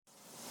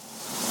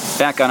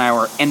Back on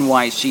our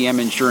NYCM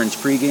Insurance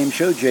pregame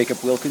show, Jacob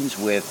Wilkins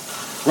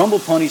with Rumble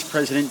Ponies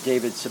President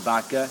David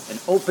Sobotka. An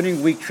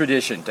opening week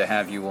tradition to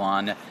have you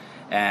on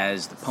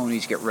as the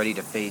Ponies get ready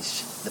to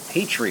face the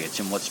Patriots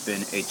in what's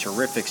been a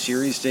terrific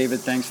series. David,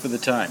 thanks for the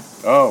time.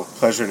 Oh,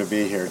 pleasure to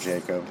be here,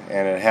 Jacob.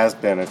 And it has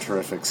been a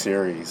terrific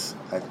series.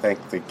 I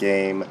think the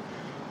game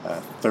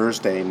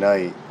Thursday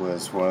night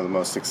was one of the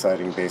most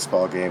exciting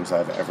baseball games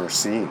I've ever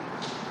seen.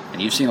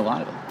 And you've seen a lot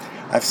of them.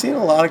 I've seen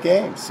a lot of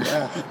games,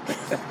 yeah.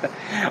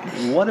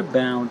 What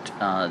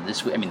about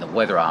this week? I mean, the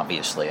weather,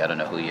 obviously. I don't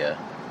know who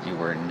you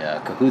were in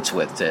cahoots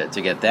with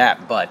to get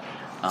that, but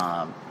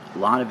a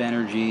lot of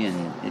energy,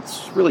 and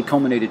it's really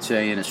culminated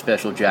today in a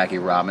special Jackie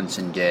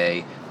Robinson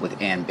Day with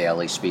Ann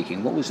Bailey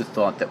speaking. What was the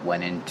thought that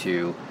went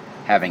into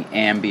having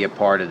Ann be a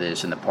part of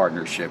this and the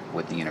partnership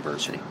with the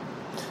university?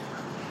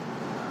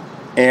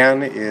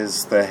 Ann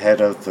is the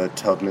head of the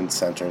Tubman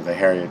Center, the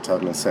Harriet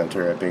Tubman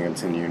Center at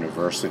Binghamton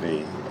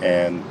University,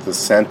 and the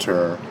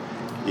center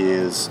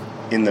is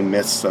in the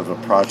midst of a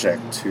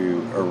project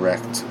to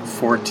erect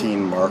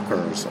 14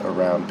 markers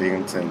around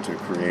Binghamton to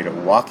create a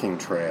walking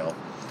trail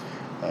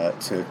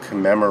to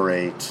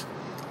commemorate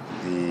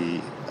the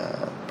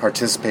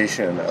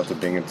participation of the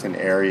Binghamton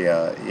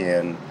area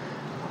in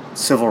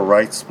civil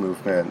rights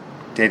movement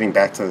dating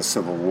back to the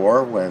Civil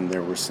War, when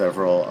there were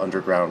several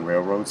Underground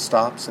Railroad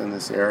stops in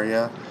this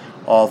area,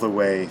 all the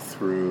way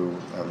through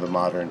the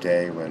modern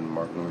day when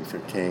Martin Luther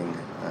King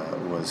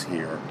was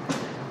here.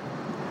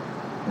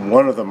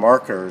 One of the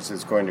markers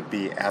is going to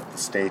be at the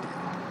stadium,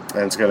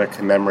 and it's going to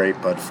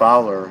commemorate Bud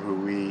Fowler, who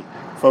we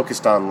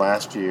focused on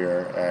last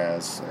year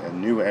as a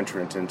new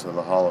entrant into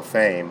the Hall of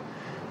Fame.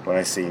 When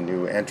I say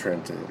new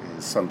entrant,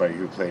 is somebody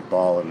who played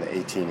ball in the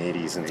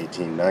 1880s and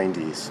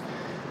 1890s.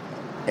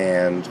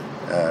 And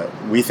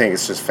we think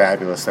it's just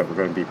fabulous that we're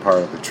going to be part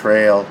of the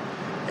trail,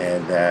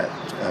 and that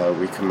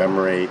we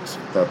commemorate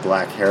the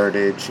black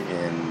heritage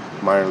in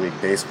minor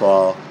league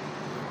baseball.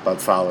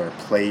 Bud Fowler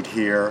played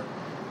here,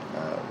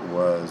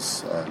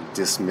 was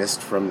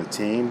dismissed from the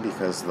team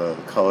because of the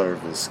color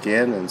of his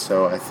skin, and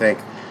so I think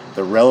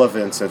the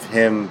relevance of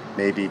him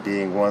maybe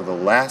being one of the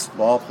last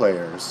ball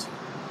players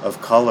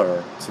of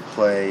color to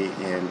play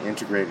in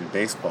integrated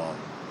baseball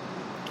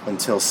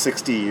until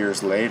 60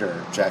 years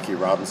later, Jackie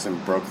Robinson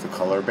broke the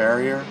color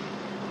barrier,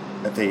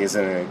 I think is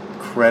an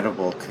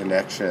incredible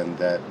connection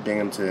that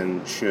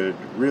Binghamton should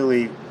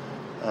really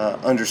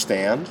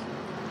understand.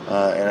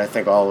 And I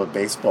think all of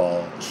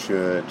baseball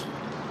should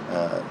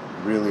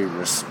really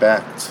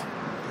respect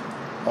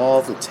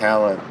all the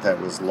talent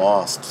that was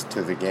lost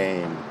to the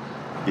game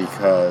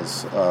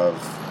because of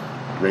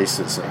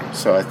racism.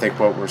 So I think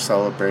what we're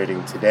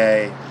celebrating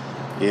today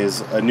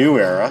is a new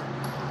era,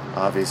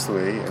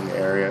 obviously, an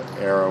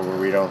era where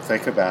we don't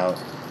think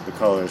about the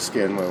color of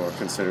skin when we're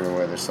considering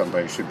whether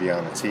somebody should be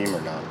on a team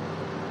or not.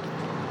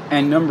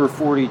 And number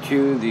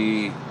 42,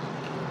 the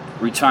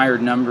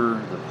retired number,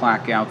 the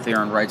plaque out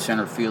there in right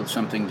center field,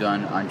 something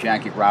done on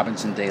Jackie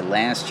Robinson Day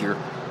last year.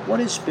 What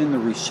has been the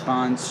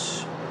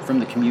response from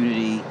the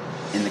community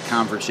in the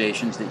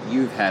conversations that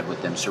you've had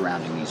with them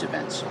surrounding these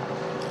events?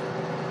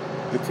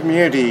 The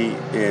community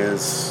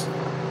has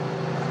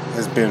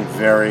been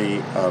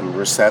very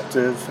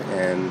receptive,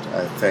 and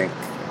I think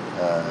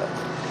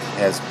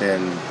has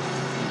been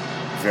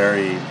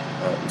very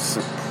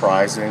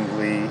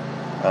surprisingly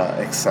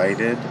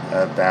excited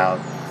about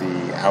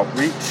the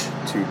outreach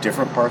to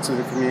different parts of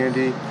the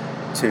community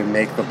to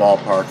make the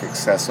ballpark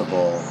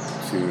accessible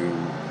to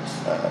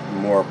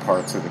more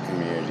parts of the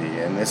community.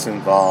 And this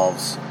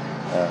involves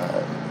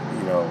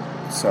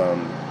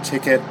some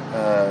ticket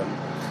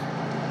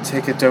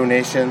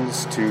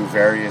donations to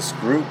various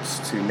groups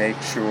to make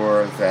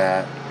sure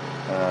that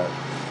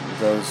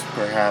those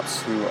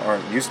perhaps who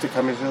aren't used to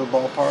coming to the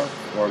ballpark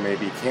or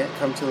maybe can't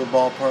come to the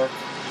ballpark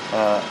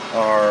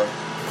are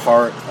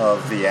part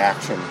of the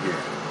action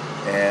here.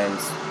 And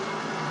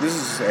this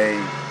is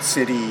a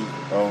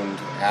city-owned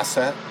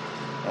asset,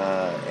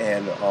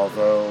 and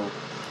although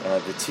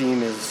the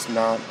team is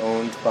not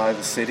owned by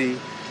the city,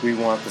 we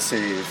want the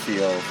city to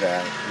feel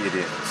that it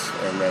is,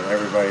 and that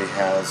everybody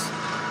has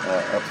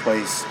a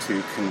place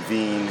to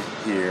convene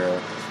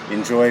here,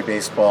 enjoy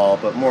baseball,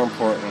 but more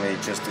importantly,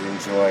 just to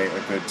enjoy a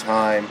good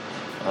time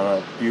on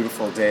a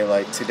beautiful day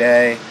like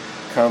today.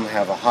 Come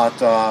have a hot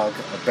dog,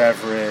 a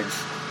beverage,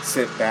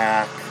 sit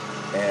back,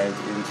 and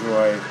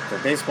enjoy the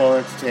baseball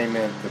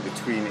entertainment, the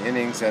between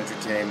innings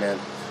entertainment,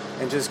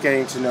 and just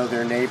getting to know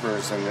their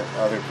neighbors and the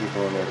other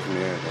people in their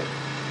community.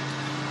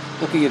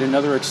 Looking at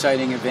another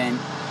exciting event,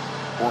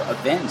 or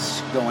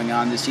events going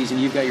on this season,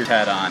 you've got your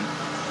hat on.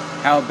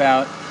 How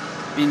about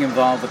being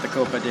involved with the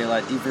Copa de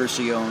la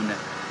Diversión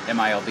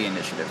MILB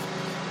initiative?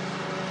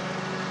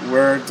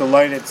 We're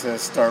delighted to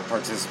start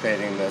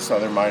participating. This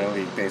other minor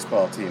league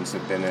baseball teams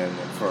have been in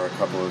for a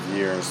couple of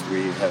years.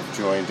 We have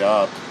joined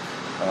up.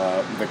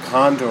 The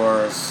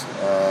Condors,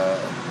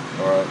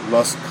 or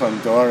Los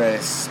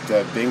Condores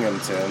de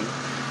Binghamton,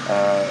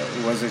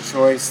 was a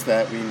choice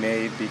that we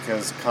made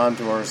because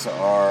condors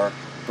are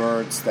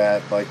birds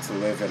that like to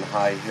live in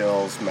high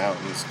hills,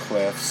 mountains,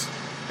 cliffs,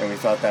 and we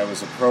thought that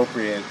was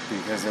appropriate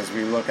because as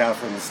we look out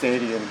from the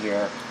stadium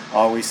here,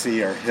 all we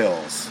see are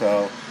hills.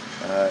 So,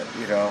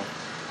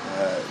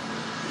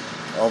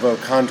 although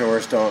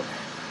condors don't,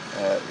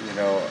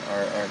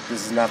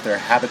 this is not their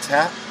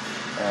habitat,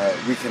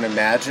 we can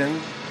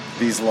imagine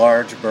these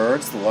large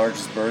birds, the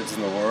largest birds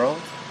in the world,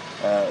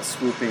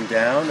 swooping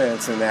down, and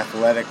it's an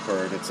athletic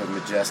bird, it's a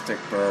majestic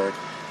bird,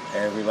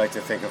 and we like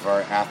to think of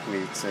our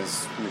athletes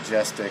as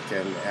majestic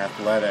and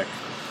athletic,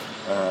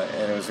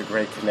 and it was a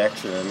great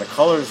connection. And the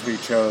colors we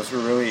chose were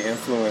really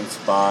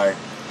influenced by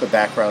the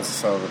backgrounds of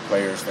some of the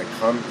players that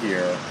come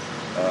here.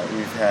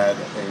 We've had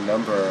a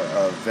number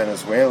of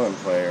Venezuelan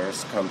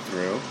players come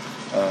through,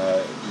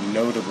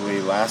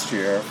 notably last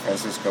year,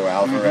 Francisco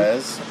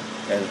Alvarez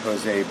and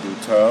Jose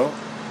Buteau,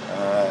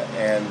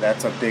 and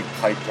that's a big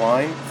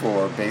pipeline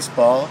for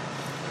baseball.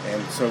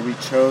 And so we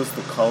chose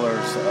the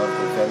colors of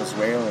the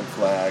Venezuelan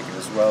flag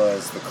as well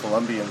as the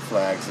Colombian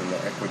flags and the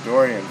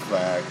Ecuadorian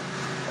flag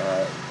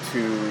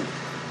to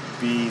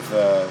be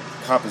the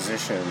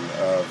composition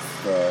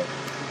of the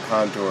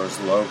Condors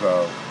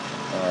logo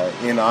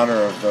in honor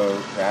of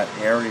that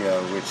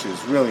area, which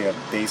is really a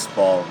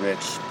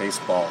baseball-rich,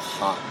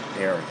 baseball-hot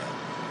area.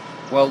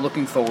 Well,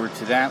 looking forward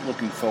to that,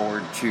 looking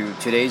forward to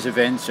today's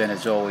events, and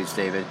as always,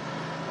 David,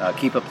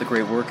 keep up the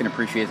great work and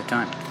appreciate the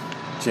time.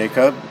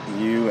 Jacob,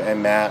 you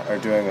and Matt are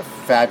doing a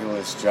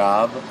fabulous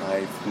job.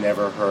 I've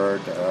never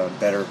heard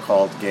better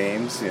called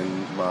games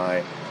in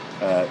my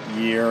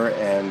year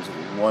and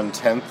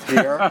 1/10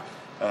 here,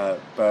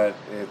 but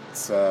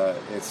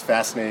it's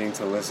fascinating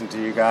to listen to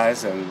you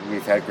guys, and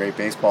we've had great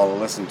baseball to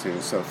listen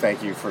to, so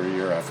thank you for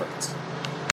your efforts.